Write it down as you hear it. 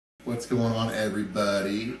What's going on,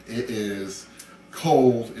 everybody? It is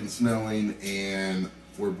cold and snowing and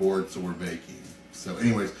we're bored, so we're baking. So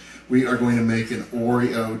anyways, we are going to make an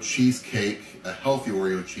Oreo cheesecake, a healthy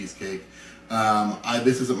Oreo cheesecake.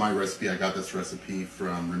 This isn't my recipe. I got this recipe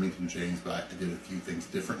from Remington James, but I did a few things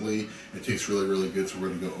differently. It tastes really, really good, so we're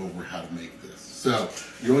going to go over how to make this. So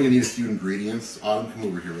you're only going to need a few ingredients. Autumn, come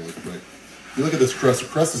over here really quick. If you look at this crust, the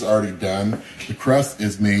crust is already done. The crust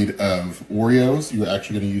is made of Oreos. You're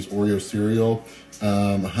actually going to use Oreo cereal,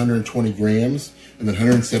 120 grams, and then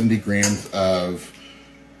 170 grams of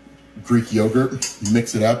Greek yogurt.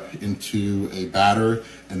 Mix it up into a batter,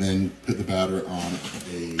 and then put the batter on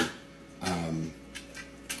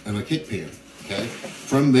a cake pan. Okay.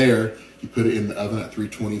 From there, you put it in the oven at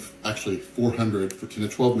 320, actually 400 for 10 to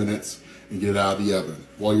 12 minutes, and get it out of the oven.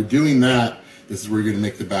 While you're doing that, this is where you're going to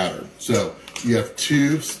make the batter. So you have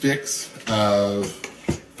 2 sticks of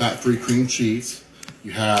fat-free cream cheese.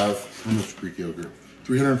 You have, how much Greek yogurt?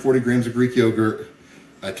 340 grams of Greek yogurt,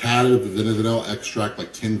 a tad of the vanilla extract,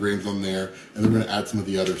 like 10 grams on there, and then we're going to add some of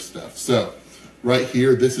the other stuff. So right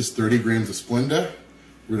here, this is 30 grams of Splenda.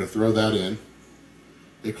 We're going to throw that in.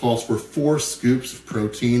 It calls for 4 scoops of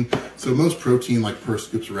protein. So most protein, like per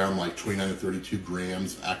scoop's around like 29 to 32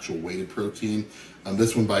 grams of actual weighted protein.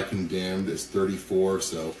 This one by Condemned is 34,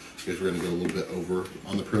 so I guess we're gonna go a little bit over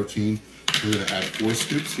on the protein. We're gonna add 4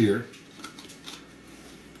 scoops here.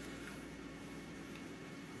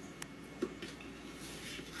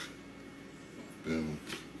 Boom.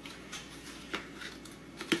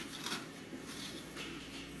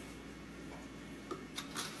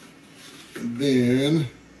 And then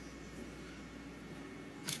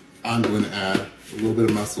I'm going to add a little bit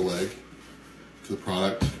of muscle egg to the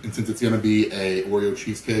product. And since it's going to be a Oreo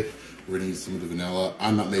cheesecake, we're going to use some of the vanilla.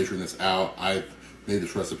 I'm not measuring this out. I've made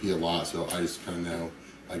this recipe a lot, so I just kind of know.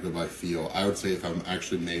 I go by feel. I would say if I'm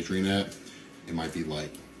actually measuring it, it might be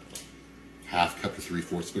like ½ cup to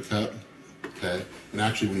 3/4 of a cup. Okay. And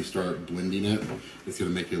actually, when you start blending it, it's going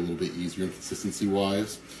to make it a little bit easier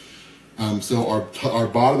consistency-wise. So our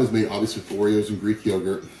bottom is made obviously with Oreos and Greek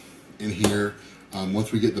yogurt in here.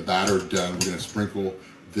 Once we get the batter done, we're going to sprinkle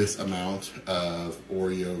this amount of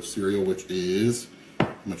Oreo cereal, which is, how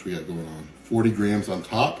much we got going on? 40 grams on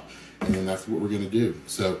top, and then that's what we're going to do.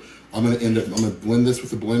 So I'm going to blend this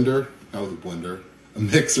with a blender, not with a blender, a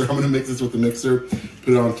mixer. I'm going to mix this with the mixer,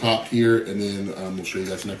 put it on top here, and then we'll show you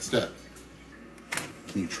guys the next step.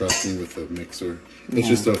 Can you trust me with the mixer? Yeah. It's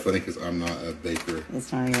just so funny because I'm not a baker.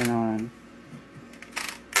 It's not even on.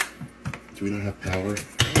 Do we not have power?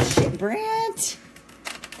 Shit, Brent!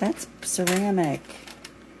 That's ceramic.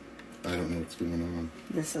 I don't know what's going on.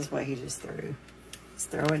 This is what he just threw. Just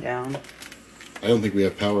throw it down. I don't think we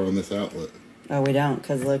have power on this outlet. Oh, we don't,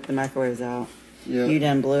 because look, the microwave's out. Yeah. You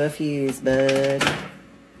done blew a fuse, bud.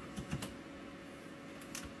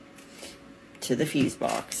 To the fuse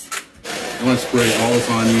box. I'm going to spray all this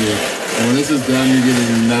on you. And when this is done, you're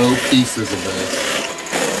getting no pieces of this.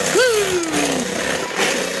 Woo!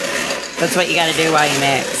 That's what you got to do while you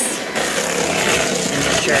mix.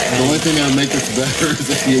 Sure. The only thing that'll make this better is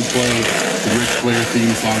if you play the Ric Flair theme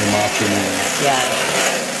song in Macho Man. Yeah.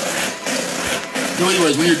 So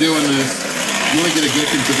anyways, when you're doing this, you want to get a good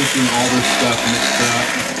composition of all this stuff mixed up.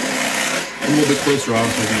 A little bit closer on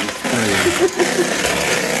so I can spray it.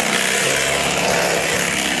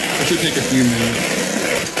 It should take a few minutes.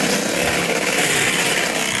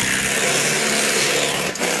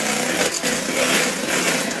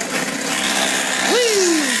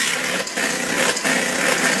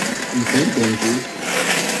 Thank you.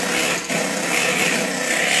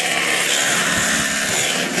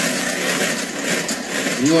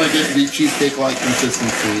 You want to get to be cheesecake-like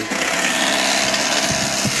consistency.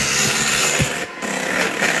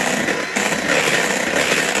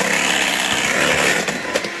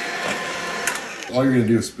 All you're going to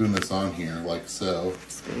do is spoon this on here, like so.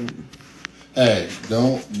 Spoon. Hey,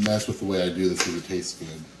 don't mess with the way I do this because it tastes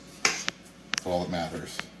good. That's all that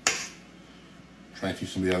matters. Trying to teach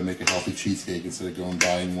somebody how to make a healthy cheesecake instead of going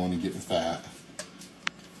buying one and getting fat.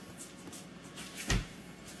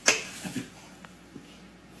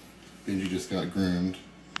 Benji just got groomed.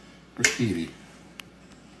 Where's Petey?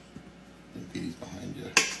 I think Petey's behind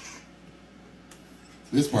you.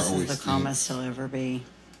 This part always is the calmest he'll ever be.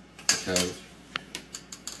 Because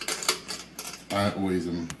I always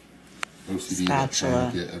am OCD about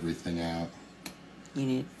trying to get everything out. You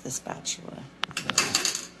need the spatula.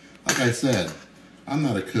 Like I said, I'm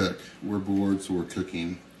not a cook. We're bored, so we're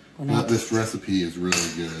cooking. But this recipe is really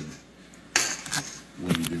good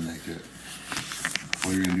when you do make it.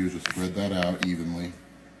 All you're going to do is just spread that out evenly.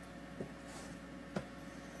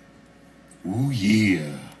 Ooh,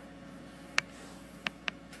 yeah.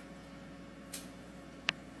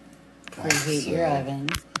 Preheat your oven.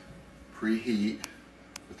 Preheat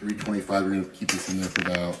for 325. We're going to keep this in there for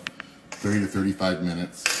about 30 to 35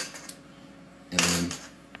 minutes. And then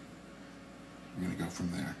we're going to go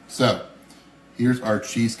from there. So here's our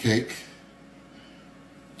cheesecake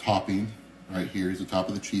topping right here. Here's the top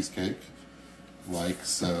of the cheesecake, like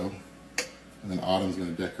so. And then Autumn's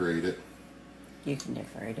going to decorate it. You can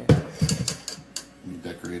decorate it. Let me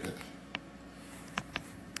decorate it.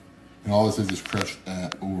 And all this is crushed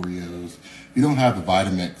Oreos. If you don't have the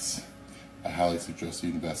Vitamix, I highly suggest you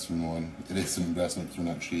invest in one. It is an investment because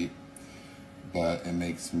they're not cheap, but it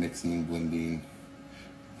makes mixing, blending.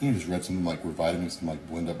 I think I just read something like where Vitamix can like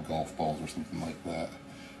blend up golf balls or something like that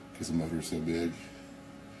because the motor is so big.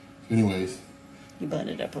 So anyways. You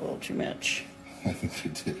blended up a little too much. I think you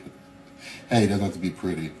did. Hey, it doesn't have to be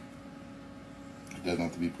pretty. It doesn't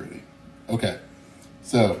have to be pretty. Okay,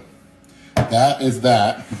 so that is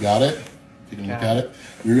that. You got it? Take a look at it.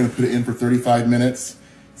 We're going to put it in for 35 minutes,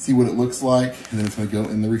 see what it looks like, and then it's going to go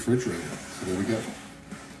in the refrigerator. So there we go.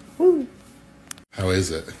 Woo. How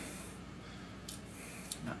is it?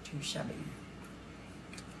 Not too shabby.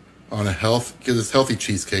 On a because it's healthy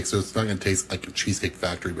cheesecake, so it's not going to taste like a Cheesecake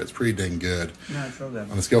Factory, but it's pretty dang good. No, it's real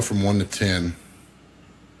good. On a scale from 1 to 10,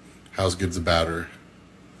 how's good's the batter?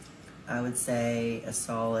 I would say a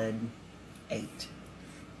solid 8.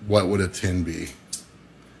 What would a 10 be?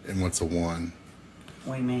 And what's a 1?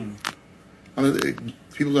 What do you mean? I mean,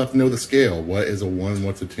 people have to know the scale. What is a 1 and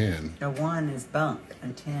what's a 10? A 1 is bunk. A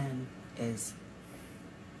 10 is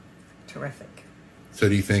terrific. So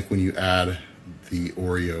do you think when you add the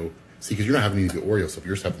Oreo... See, because you're not having any of the Oreo stuff.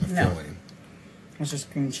 You're just having the filling. It's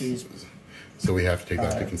just cream cheese. So we have to take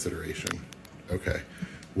that into consideration. Okay.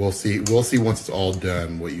 We'll see once it's all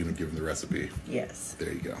done what you're going to give them the recipe. Yes.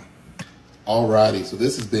 There you go. Alrighty, so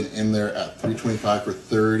this has been in there at 325 for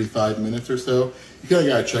 35 minutes or so. You kind of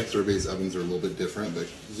got to check everybody's ovens are a little bit different, but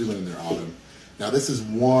zoom in there on them. Now this is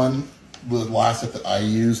the last stuff that I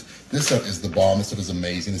use. This stuff is the bomb. This stuff is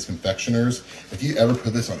amazing. It's confectioners. If you ever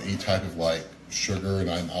put this on any type of like sugar and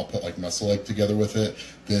I'll put like muscle egg together with it,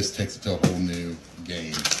 this takes it to a whole new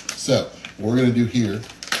game. So what we're going to do here,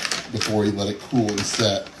 before we let it cool and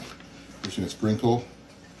set, we're just going to sprinkle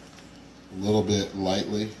a little bit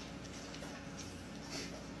lightly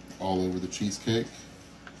all over the cheesecake,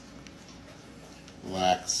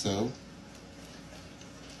 like so.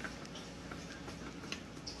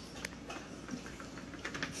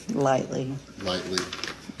 Lightly.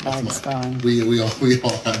 That's fine. We all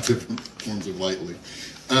have different forms of lightly.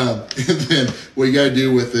 And then what you got to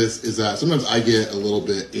do with this is that sometimes I get a little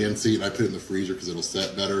bit antsy and I put it in the freezer because it'll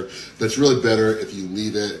set better. But it's really better if you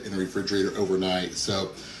leave it in the refrigerator overnight.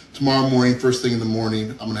 So tomorrow morning, first thing in the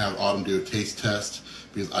morning, I'm going to have Autumn do a taste test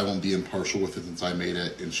because I won't be impartial with it since I made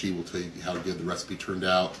it, and she will tell you how good the recipe turned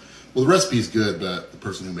out. Well, the recipe is good, but the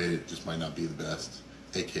person who made it just might not be the best,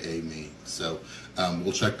 aka me. So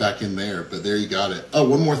we'll check back in there. But there you got it. Oh,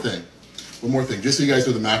 one more thing, just so you guys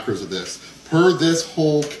know the macros of this. Per this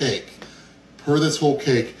whole cake,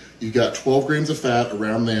 you've got 12 grams of fat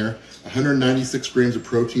around there, 196 grams of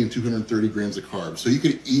protein, 230 grams of carbs. So you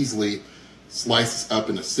could easily slice this up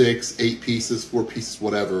into 6, 8 pieces, 4 pieces,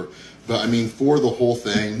 whatever. But I mean, for the whole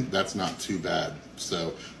thing, that's not too bad.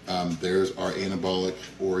 So there's our anabolic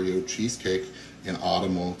Oreo cheesecake, and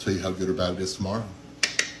Autumn will tell you how good or bad it is tomorrow.